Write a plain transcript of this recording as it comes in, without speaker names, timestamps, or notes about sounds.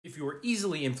you are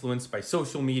easily influenced by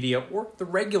social media or the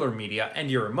regular media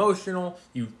and you're emotional,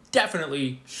 you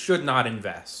definitely should not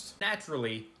invest.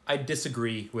 Naturally, I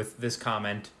disagree with this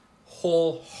comment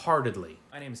wholeheartedly.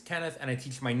 My name is Kenneth and I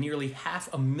teach my nearly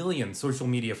 500,000 social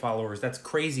media followers, that's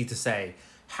crazy to say,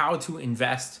 how to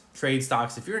invest, trade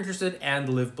stocks if you're interested, and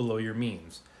live below your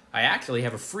means. I actually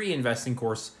have a free investing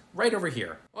course right over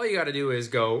here. All you gotta do is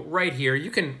go right here.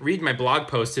 You can read my blog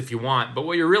posts if you want, but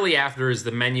what you're really after is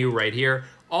the menu right here.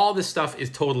 All this stuff is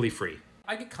totally free.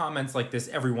 I get comments like this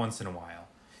every once in a while.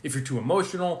 If you're too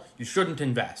emotional, you shouldn't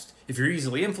invest. If you're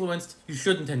easily influenced, you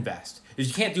shouldn't invest. If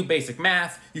you can't do basic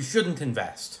math, you shouldn't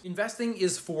invest. Investing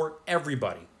is for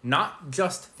everybody, not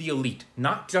just the elite,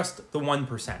 not just the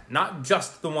 1%, not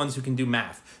just the ones who can do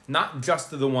math, not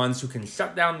just the ones who can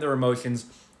shut down their emotions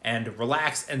and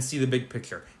relax and see the big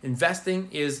picture. Investing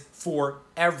is for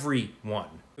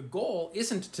everyone. The goal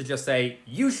isn't to just say,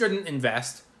 you shouldn't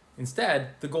invest.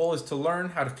 Instead, the goal is to learn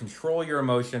how to control your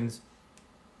emotions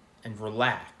and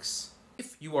relax.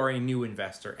 If you are a new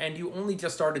investor and you only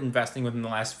just started investing within the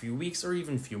last few weeks or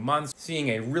even few months, seeing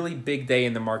a really big day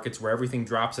in the markets where everything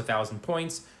drops 1,000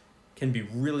 points can be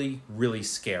really, really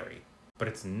scary. But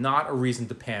it's not a reason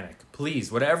to panic.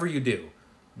 Please, whatever you do,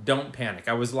 don't panic.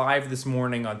 I was live this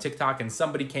morning on TikTok and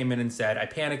somebody came in and said, I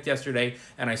panicked yesterday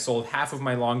and I sold half of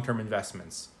my long-term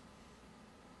investments.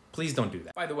 Please don't do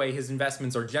that. By the way, his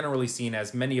investments are generally seen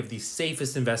as many of the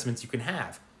safest investments you can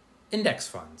have. Index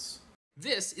funds.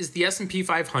 This is the S&P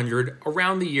 500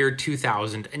 around the year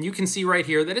 2000, and you can see right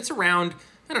here that it's around,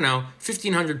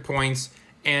 1,500 points,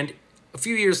 and a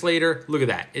few years later, look at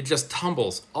that, it just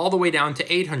tumbles all the way down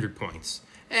to 800 points.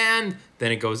 And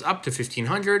then it goes up to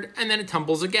 1,500, and then it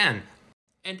tumbles again.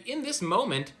 And in this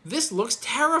moment, this looks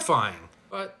terrifying.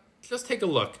 But just take a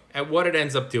look at what it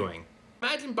ends up doing.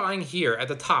 Imagine buying here at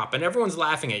the top, and everyone's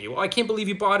laughing at you. Oh, I can't believe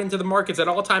you bought into the markets at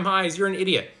all-time highs. You're an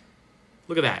idiot.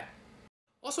 Look at that.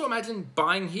 Also imagine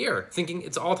buying here, thinking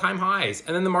it's all-time highs,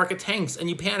 and then the market tanks, and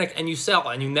you panic, and you sell,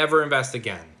 and you never invest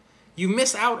again. You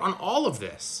miss out on all of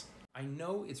this. I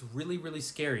know it's really, really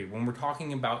scary when we're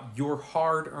talking about your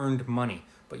hard-earned money,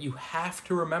 but you have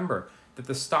to remember that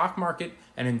the stock market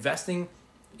and investing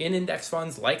in index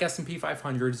funds like S&P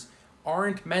 500s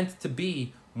aren't meant to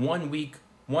be 1 week,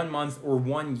 1 month, or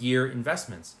 1 year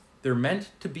investments. They're meant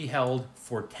to be held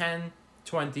for 10,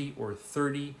 20, or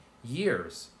 30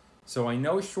 years. So I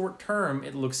know short term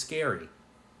it looks scary,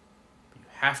 but you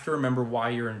have to remember why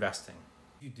you're investing.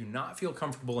 If you do not feel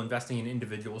comfortable investing in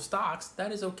individual stocks,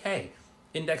 that is okay.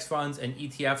 Index funds and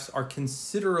ETFs are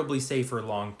considerably safer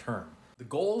long term. The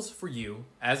goals for you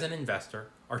as an investor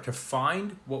are to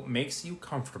find what makes you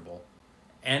comfortable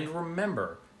and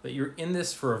remember that you're in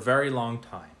this for a very long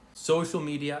time. Social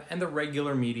media and the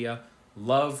regular media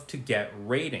love to get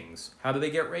ratings. How do they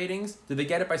get ratings? Do they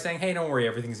get it by saying, hey, don't worry,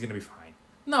 everything's going to be fine?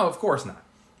 No, of course not.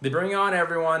 They bring on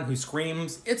everyone who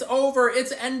screams, it's over,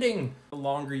 it's ending. The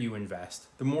longer you invest,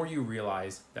 the more you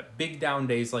realize that big down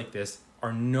days like this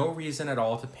are no reason at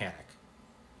all to panic.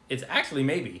 It's actually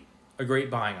maybe a great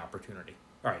buying opportunity.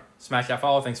 All right, smash that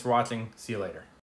follow. Thanks for watching. See you later.